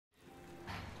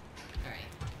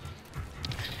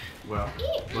Well,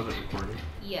 was it recording?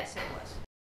 Yes, it was.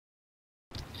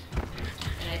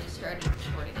 And I just started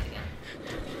recording it again.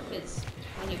 Because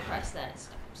when you press that, it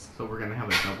stops. So we're gonna have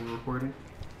a double recording?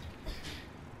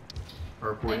 A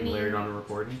recording layered on a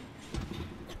recording?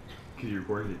 Because you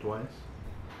recorded it twice?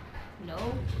 No.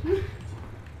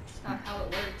 It's not how it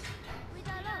works.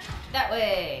 That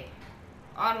way!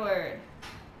 Onward!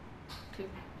 To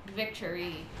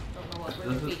victory. Don't know what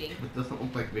we're defeating. It doesn't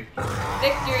look like victory.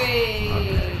 Victory!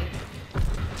 Okay.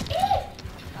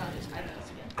 Oh, just hide this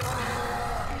again.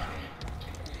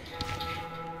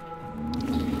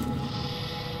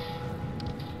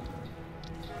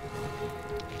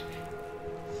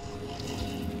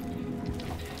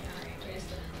 Alright, where's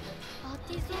the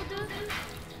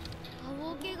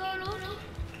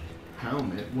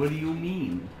helmet? What do you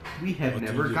mean? We have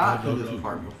never got to this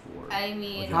part before. I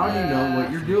mean, how do you know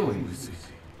what you're doing?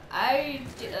 I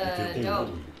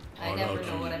don't. I never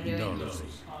know what I'm doing.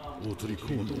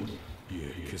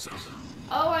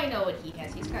 Oh, I know what he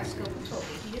has. He's got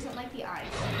scopophobia. He doesn't like the eyes.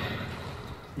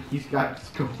 He's got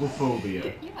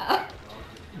scopophobia. Yeah.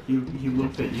 He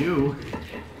looks at you.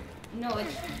 No,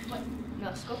 it's what? No,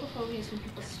 scopophobia is when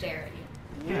people stare at you.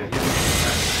 Yeah.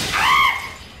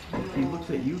 He looks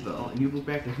at you though, and you look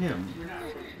back at him.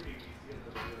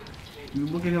 You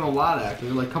look at him a lot actually.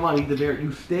 You're like, come on, eat the bear.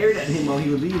 You stared at him while he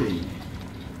was eating.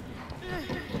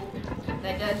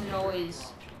 That doesn't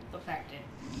always affect it.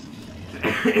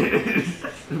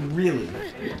 Really?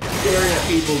 Staring at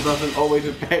people doesn't always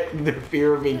affect their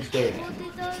fear of being stared at.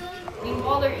 I mean,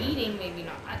 while they're eating, maybe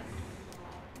not. I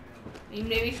mean,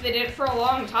 maybe if they did it for a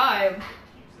long time.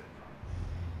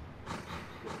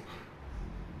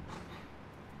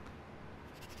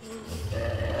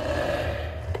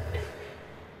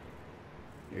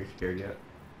 You're scared yet?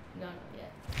 No, not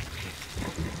yet.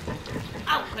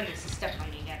 Oh, goodness, he stepped on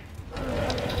me again.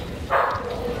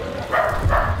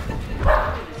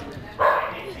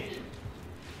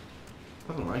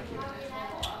 Doesn't like you.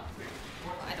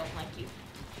 I don't like you.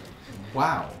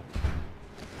 Wow.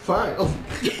 Fine. Oh,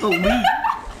 leave.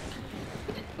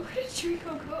 Where did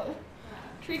Trico go?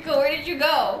 Trico, where did you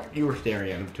go? You were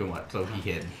staring at him too much, so he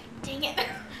hid. Dang it.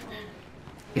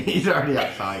 He's already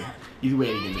outside. He's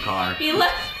waiting in the car. He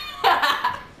left.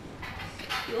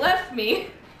 He left me.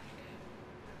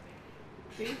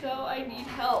 Trico, I need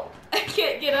help. I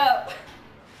can't get up.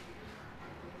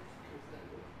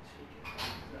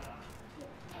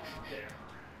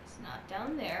 It's not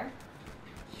down there.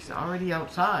 He's already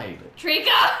outside.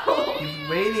 Trico! He's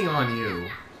waiting on you.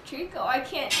 Trico, I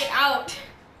can't get out.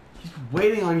 He's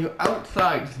waiting on you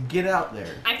outside. Just get out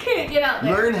there. I can't get out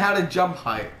there. Learn how to jump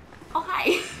high. Oh,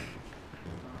 hi.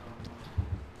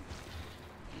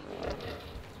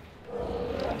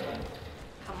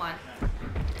 Come on.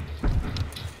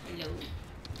 Hello.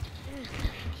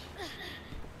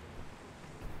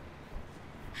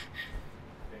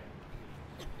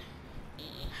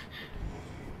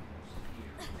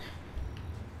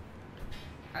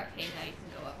 Okay, now you can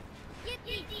go up.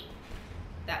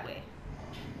 That way.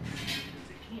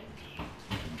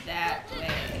 That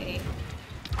way.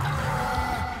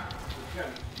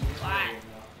 What?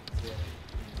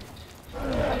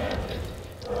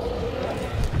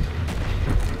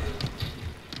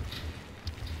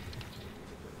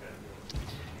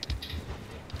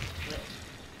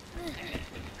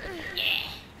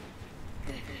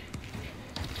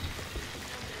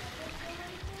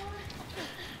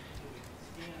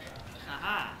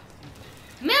 Aha.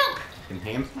 Milk!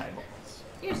 Enhanced eyeballs.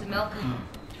 Here's the milk.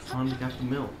 Finally got the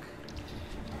milk.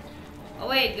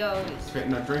 Away it goes. Okay,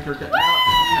 now drink her. No!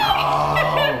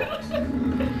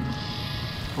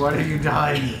 Why are you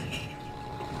dying?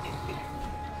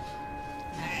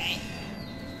 Alright.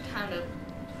 Time to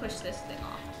push this thing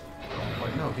off.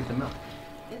 Wait, no, get the milk.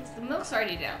 The milk's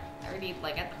already down. Already,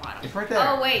 like, at the bottom. It's right there.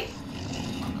 Oh, wait.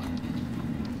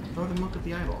 Throw the milk at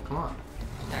the eyeball. Come on.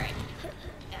 Alright.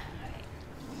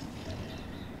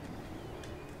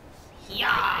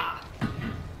 Yeah.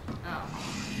 Oh.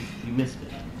 You missed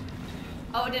it.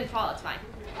 Oh, it didn't fall. It's fine.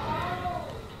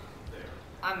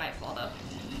 I might fall though.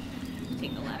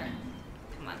 Take the ladder.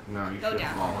 Come on. No, you Go should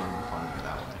down. fall and find it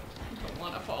that way. I don't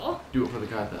want to fall. Do it for the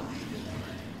content.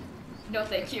 No,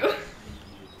 thank you.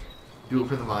 Do it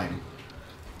for the vine.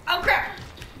 Oh crap!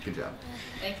 Good job.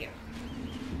 Thank you.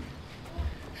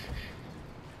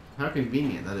 How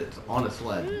convenient that it's on a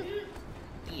sled.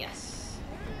 Yes.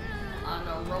 On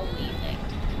a rolly thing.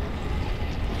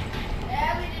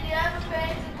 Abby, did you have a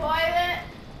fancy toilet?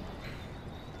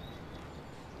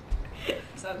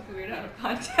 Sounds weird out of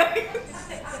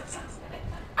context.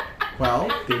 Well,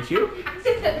 did you?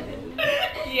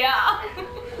 Yeah.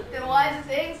 Then why is the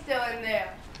thing still in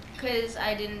there? Because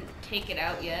I didn't take it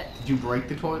out yet. Did you break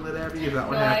the toilet, Abby? Is that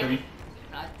what No, happened?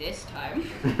 Not this time.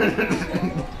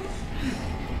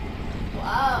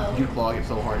 Wow. Did you clog it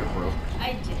so hard it broke?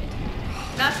 I did.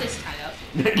 Not this time up.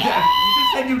 You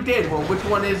just said you did. Well, which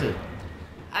one is it?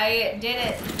 I did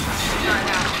it. Not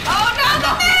now. Oh no,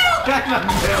 the milk! That's not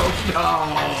milk. No.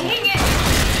 Dang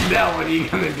it! Now what are you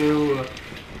gonna do?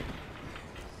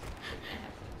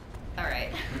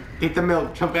 Alright. Eat the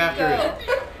milk. Jump after it.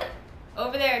 Go.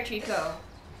 Over there, Trico.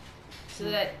 So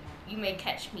that you may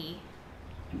catch me.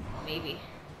 Maybe.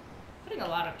 Putting a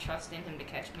lot of trust in him to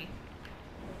catch me.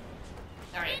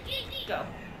 Alright, go.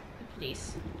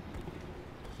 Please.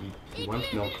 He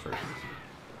wants milk first.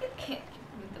 Can't.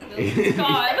 The milk's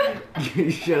gone.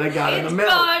 You should have gotten the It's milk.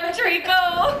 gone,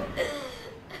 Trico!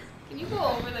 Can you go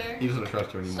over there? He doesn't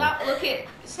trust you anymore.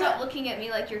 Stop looking at me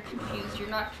like you're confused. You're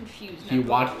not confused. He Now.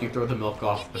 watched you throw the milk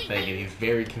off the thing, and he's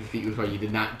very confused why you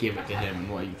did not give it to him and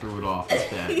why you threw it off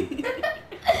instead.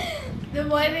 Then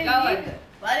why didn't Go he? on.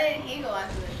 Why didn't he go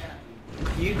after the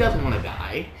jump? He doesn't want to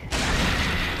die.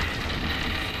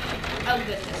 Oh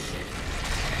goodness.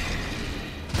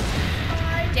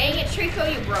 Dang it,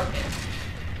 Trico, you broke it.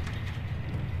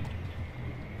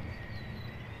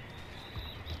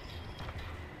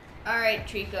 Alright,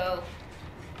 Trico.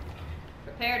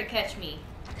 Prepare to catch me.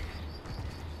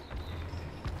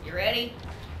 You ready?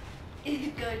 He's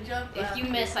gonna jump. If you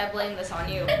miss, I blame this on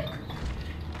you.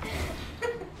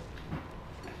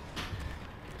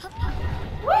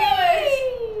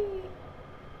 Whee!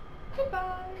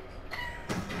 Goodbye.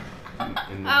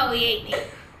 And Oh, he ate me.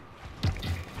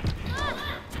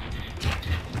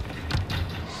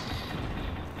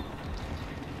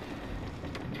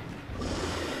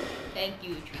 Thank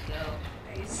you, Trico.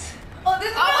 Nice. Oh,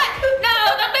 this is Oh, no,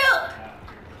 the milk!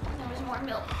 There was more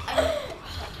milk.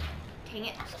 Dang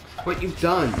it. What you've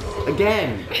done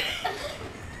again?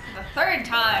 The third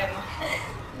time.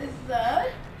 This is that.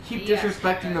 Keep Yeah.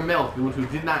 disrespecting the milk, which we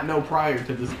did not know prior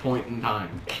to this point in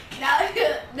time. Now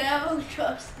he'll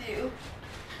trust you.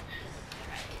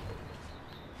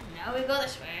 Now we go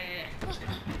this way.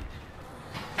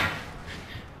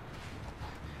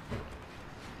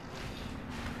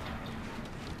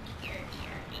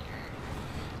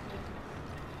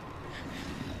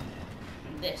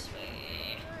 This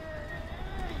way.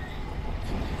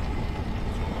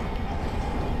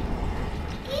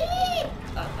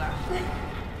 Oh, God.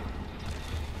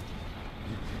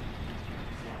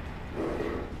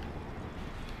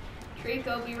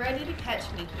 Trico, be ready to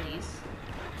catch me, please.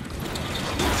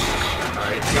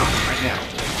 Alright, jump right now.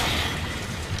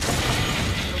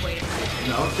 Or wait a minute.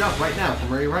 No, jump right now from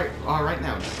where you're right. Oh, right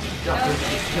now. Jump.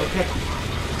 Okay. He'll catch you.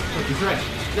 Look, he's ready.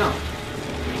 No.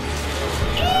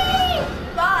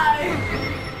 Bye.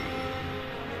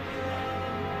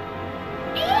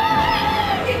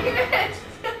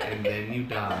 And then you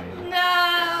die.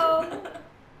 No!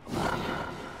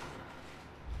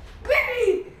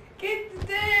 Baby, get the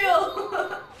deal.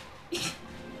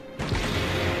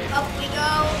 Up we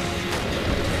go!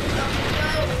 Up we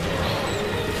go!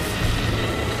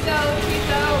 Go,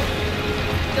 Trico!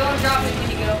 Don't drop me when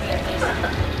you get over there, please.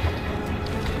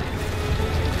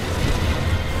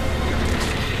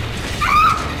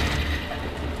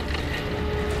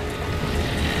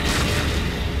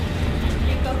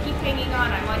 Trico, keep hanging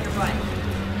on. I'm on your butt.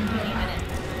 Any minute.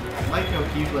 I like how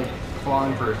he's like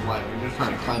clawing for his life. You're just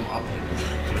trying to climb up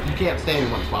him. You can't stay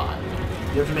in one spot.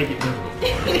 You have to make it visible.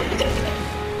 Give me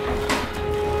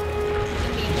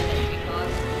a minute, Trico.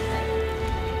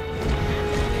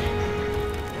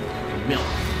 Milk.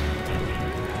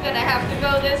 Gonna have to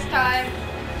go this time.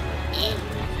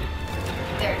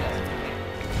 There it goes.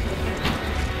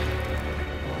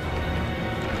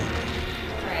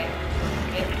 Alright.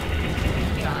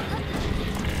 Get on.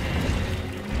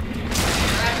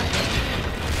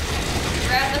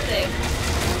 Grab the thing.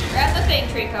 Grab the thing,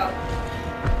 Trico.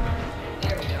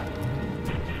 There we go.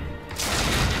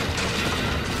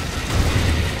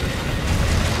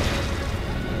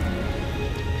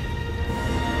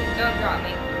 Don't drop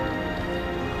me.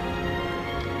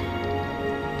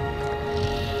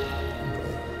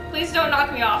 Please don't knock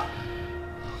me off.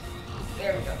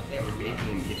 There we go. There we go.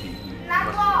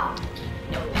 Knock off.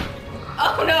 No.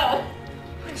 Oh no!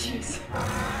 Oh, jeez.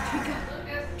 Trico.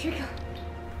 Trico.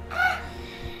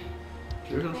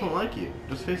 She doesn't like you.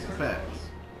 Just face the facts.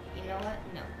 You know what?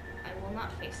 No. I will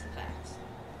not face the facts.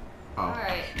 Oh.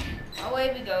 Alright.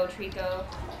 Away we go, Trico.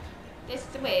 This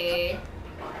way.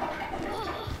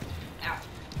 Ow.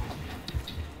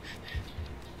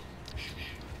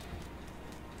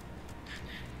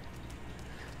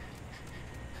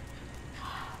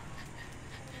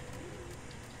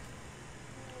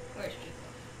 Where's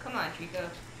Trico? Come on. Trico. Is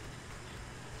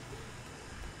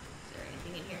there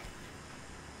anything in here?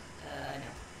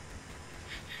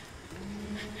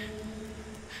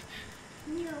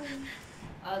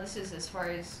 No. This is as far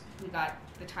as we got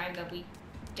the time that we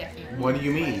definitely. What do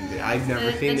you mean? I've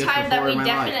never seen this time that before we in my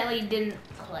life. definitely didn't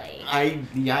play.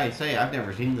 I say I've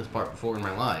never seen this part before in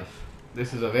my life.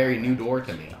 This is a very new door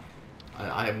to me.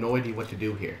 I have no idea what to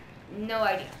do here. No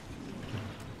idea.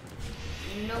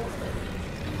 No clue.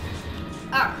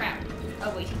 Oh crap.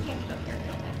 Oh wait, he can't get up here.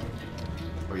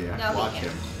 Oh yeah, No, watch he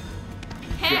him.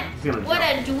 Heh, gonna what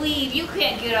jump. a dweeb. You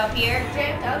can't get up here.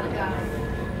 Same other guy.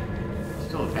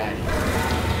 Still attached.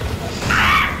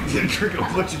 Trico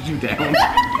pushes you down.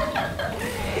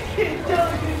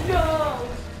 No.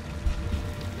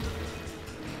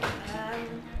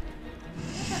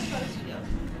 Where's that supposed to go?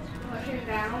 Push him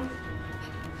down.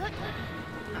 Oh,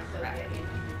 crap.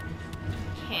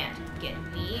 Can't get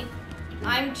me.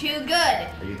 I'm too good.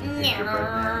 Are you the gingerbread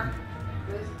man?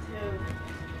 There's two.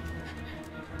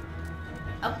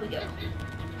 Up we go.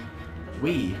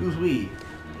 We? Who's we?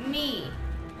 Me.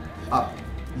 Up.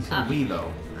 You said Up. we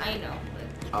though. I know.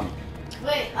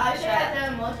 Wait, I should Shut have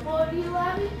done multiple of you,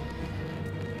 Abby?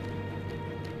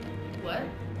 What?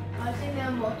 I think there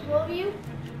are multiple of you.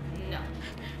 No.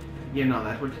 Yeah, no,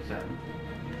 that's what you said.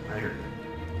 I heard it.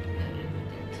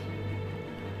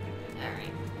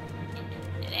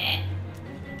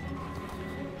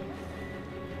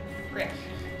 Alright.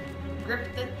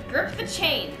 Grip the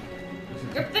chain.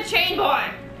 Grip the chain,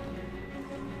 boy.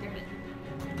 Grip it.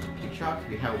 It shocks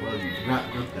me how well you do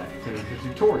not grip that. Because the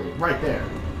tutorial right there.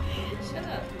 Shut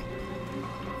up.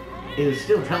 It is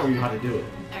still telling you how to do it.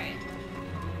 Alright.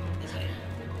 This way.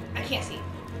 I can't see.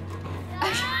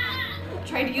 I'm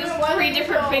trying to use Why 3 don't you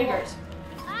different go? fingers.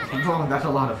 Oh, that's a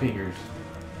lot of fingers.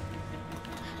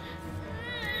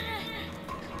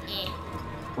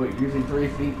 Wait, using 3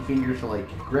 fingers to like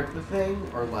grip the thing,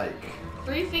 or like?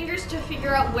 3 fingers to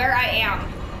figure out where I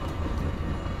am.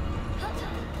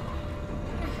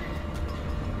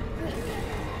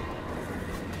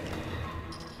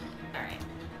 Alright.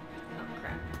 Oh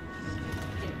crap.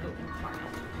 Didn't go far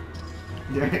enough.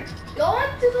 Yeah. Go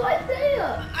into the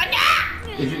Isaiah.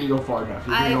 It didn't go far enough.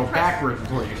 You I didn't go pressed backwards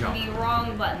before you jump. The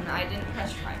wrong button. I didn't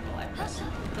press triangle. I pressed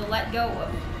the let go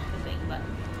of the thing button.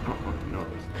 I don't fucking know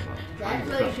this. That's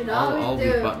what you should all always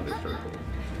these do. buttons are circles.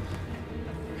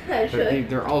 I should.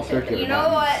 They're all circular You know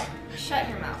buttons. what? Shut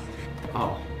your mouth.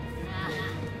 Oh.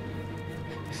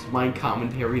 Is my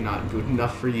commentary not good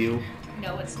enough for you?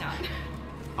 No, it's not.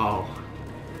 Oh.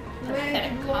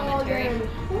 Pathetic commentary.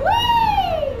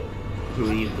 Whee! Do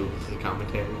we need Lucas's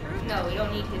commentary? No, we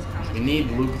don't need his We commentary.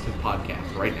 need Lucas's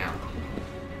podcast right now.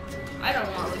 I don't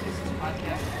want Lucas's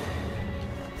podcast.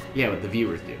 Yeah, but the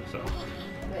viewers do, so.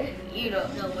 You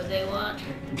don't know what they want.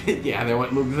 Yeah, they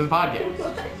want Lucas's podcast.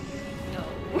 No.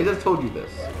 I just told you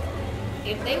this.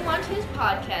 If they want his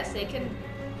podcast, they can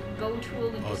go to a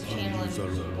Lucas channel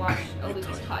and watch a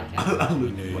Lucas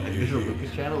podcast. What, is there a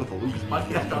Lucas channel with a Lucas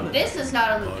podcast on it? This is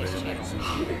not a Lucas channel.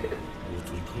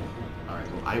 Alright,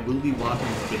 well, I will be watching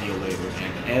this video later,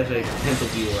 and as a potential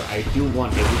viewer, I do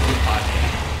want a Lucas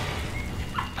podcast.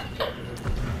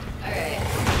 Alright.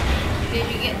 Did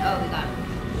you get... Oh, we got it.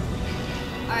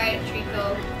 Alright, Trico.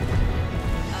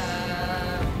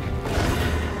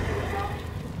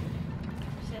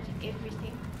 Is that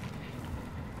everything?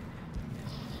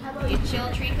 How about You chill,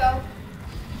 Trico?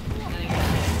 No, you're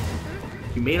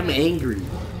not. You made him angry.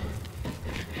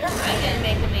 I didn't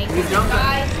make him angry. You jumped,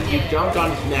 Guys you did. jumped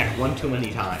on his neck one too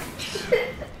many times.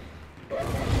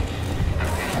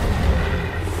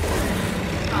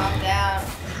 Calm down.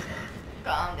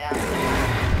 Calm down.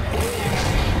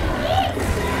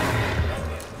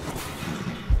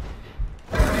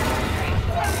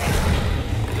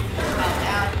 Calm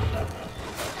down.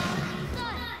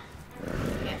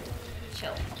 Yeah,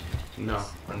 chill. No,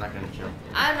 I'm not gonna chill.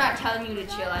 I'm not telling you to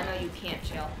chill. I know you can't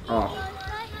chill. Oh.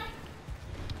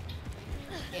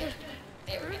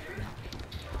 There we go.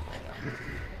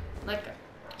 Let go.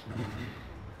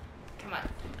 Come on.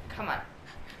 Come on.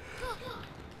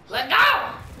 Let go!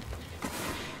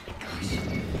 Gosh.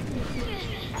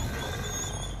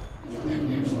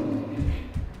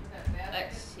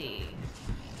 Let's see.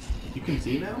 You can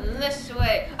see now? This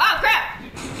way. Oh, crap!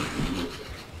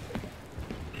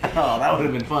 Oh, that would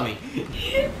have been funny.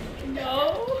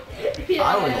 No.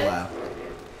 I would have laughed.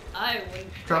 I would.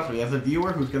 Trust me, as a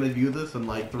viewer who's gonna view this in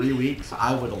like 3 weeks,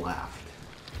 I would have laughed.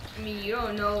 I mean, you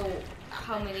don't know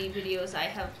how many videos I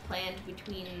have planned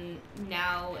between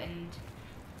now and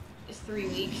 3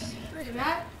 weeks. You're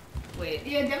not? Wait,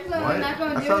 You're definitely What? not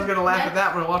gonna I do said I was gonna laugh at that.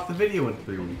 that when I watched the video in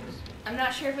 3 weeks. I'm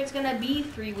not sure if it's gonna be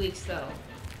 3 weeks though.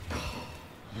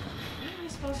 Where am I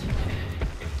supposed to go?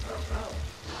 Oh.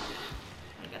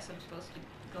 I guess I'm supposed to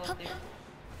go up there.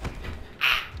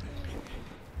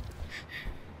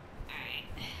 Alright.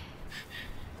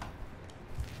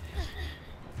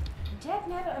 Dad,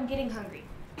 now that I'm getting hungry.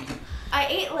 I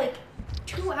ate like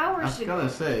 2 hours ago. I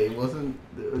was gonna say,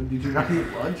 did you not eat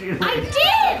lunch? I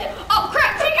did! Oh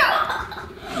crap, Chico!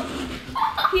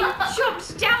 He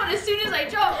jumps down as soon as I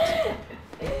jumped.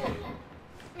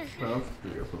 Well, that's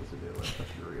what you're supposed to do.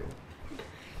 That's real.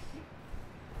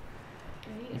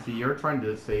 You see, you're trying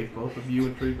to save both of you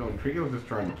and Trico, and Trico's just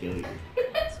trying to kill you.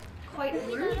 That's quite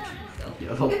rude, Trico.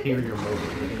 Yeah, I'll hear your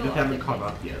motive. You just haven't caught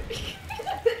up yet.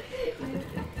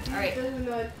 Alright,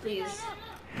 please.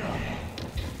 Go.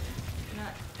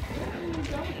 Not. Where are you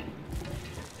going?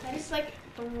 That is like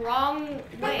the wrong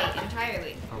way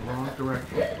entirely. The wrong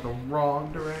direction. The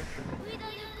wrong direction.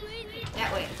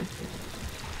 That way.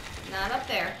 Not up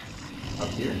there. Up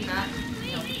here? Not.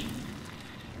 No.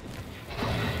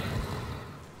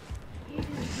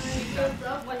 Chico,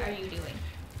 what are you doing?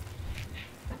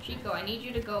 Chico, I need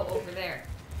you to go over there.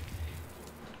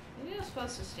 Maybe I'm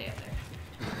supposed to stay up there.